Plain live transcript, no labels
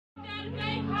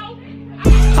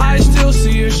I still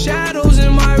see your shadows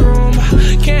in my room.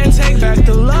 Can't take back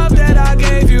the love that I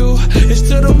gave you. It's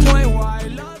to the point where I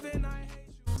love and I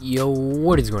hate you. Yo,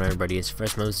 what is going on, everybody? It's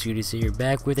FreshMode Studios here,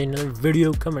 back with another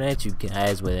video coming at you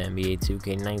guys with NBA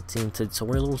 2K19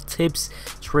 tutorial tips,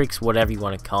 tricks, whatever you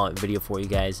want to call it, video for you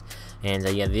guys. And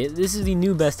yeah, this is the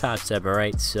new best Hopstep,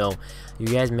 alright? So you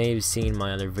guys may have seen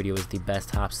my other video with the best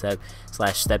Hopstep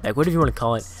 / step back, whatever you want to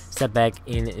call it, step back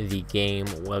in the game.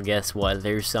 Well, guess what?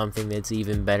 There's something that's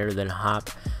even better than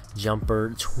Hop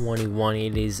Jumper 21.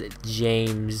 It is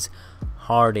James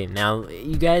Harden. Now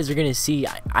you guys are gonna see,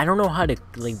 I don't know how to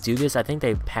do this. I think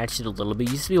they patched it a little bit.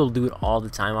 You used to be able to do it all the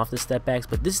time off the step backs,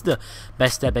 but this is the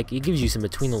best step back. It gives you some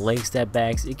between the leg step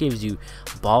backs, it gives you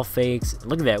ball fakes.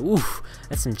 Look at that. Oof,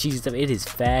 that's some cheesy stuff. It is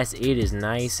fast, it is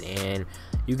nice, and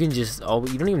you can just,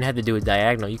 you don't even have to do a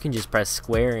diagonal. You can just press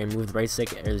square and move the right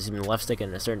stick or the left stick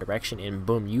in a certain direction, and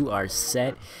boom, you are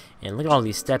set. And look at all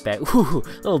these step back. Ooh,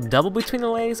 little double between the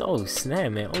legs. Oh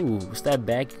snap, man. Ooh, step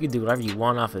back. You can do whatever you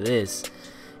want off of this.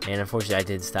 And unfortunately, I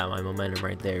did stop my momentum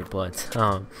right there. But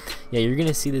yeah, you're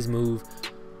gonna see this move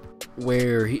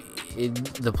where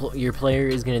your player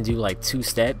is gonna do like 2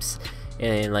 steps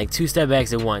and like 2 step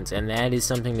backs at once, and that is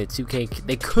something that 2K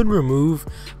they could remove,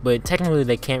 but technically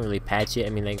they can't really patch it. I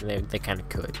mean, they kind of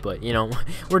could, but you know,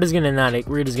 we're just gonna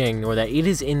ignore that. It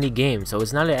is in the game, so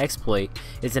it's not an exploit.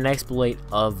 It's an exploit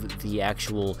of the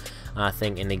actual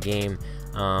thing in the game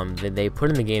that they put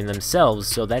in the game themselves.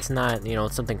 So that's not, you know,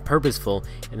 something purposeful.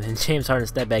 And then James Harden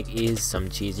step back is some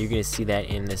cheese. You're gonna see that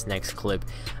in this next clip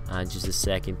just a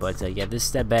second. But yeah, this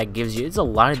step back gives you, it's a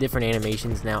lot of different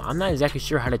animations. Now I'm not exactly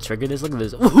sure how to trigger this. Look at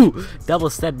this. Ooh, double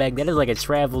step back. That is like a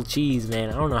travel cheese, man.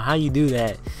 I don't know how you do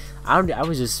that. I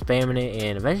was just spamming it,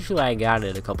 and eventually I got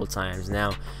it a couple times.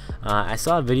 Now I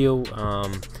saw a video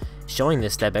showing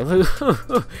this step back.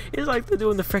 It's like they're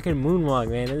doing the freaking moonwalk,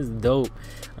 man. This is dope.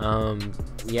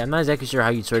 Yeah, I'm not exactly sure how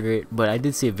you trigger it, but I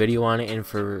did see a video on it, and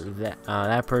for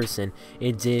that person,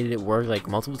 it did work like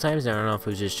multiple times. I don't know if it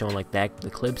was just showing like the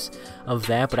clips of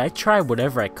that, but I tried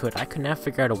whatever I could. I could not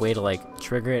figure out a way to like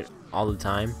trigger it all the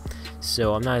time,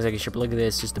 so I'm not exactly sure. But look at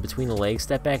this, just the between the legs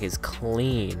step back is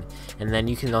clean, and then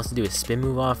you can also do a spin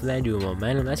move off of that, do a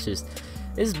momentum. That's just,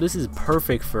 this is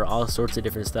perfect for all sorts of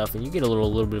different stuff, and you get a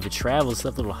little bit of a travel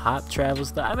stuff, little hop travel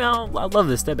stuff. I mean, I love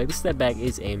this step back. This step back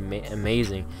is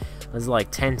amazing. This is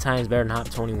like 10 times better than Hop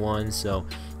 21, so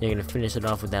you're gonna finish it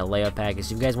off with that layup package.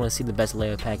 If you guys want to see the best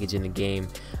layup package in the game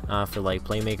for like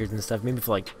playmakers and stuff, maybe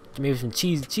for maybe some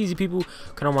cheesy people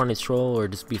kind of want to troll or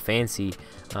just be fancy,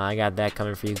 I got that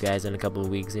coming for you guys in a couple of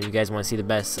weeks. And if you guys want to see the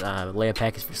best layup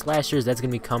package for slashers, that's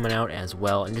gonna be coming out as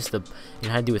well. And just how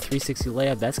to do a 360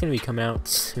 layup, that's gonna be coming out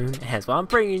soon as well. I'm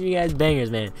bringing you guys bangers,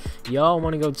 man. Y'all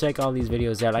want to go check all these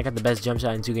videos out. I got the best jump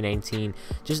shot in 2K19,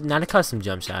 just not a custom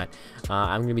jump shot.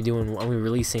 I'm gonna be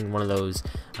releasing one of those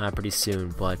pretty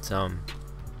soon. But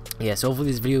yeah, so hopefully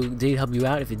this video did help you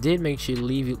out. If it did, make sure you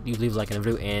leave a like on the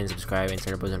video and subscribe and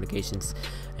turn on post notifications.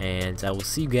 And I will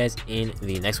see you guys in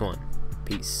the next one.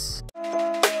 Peace.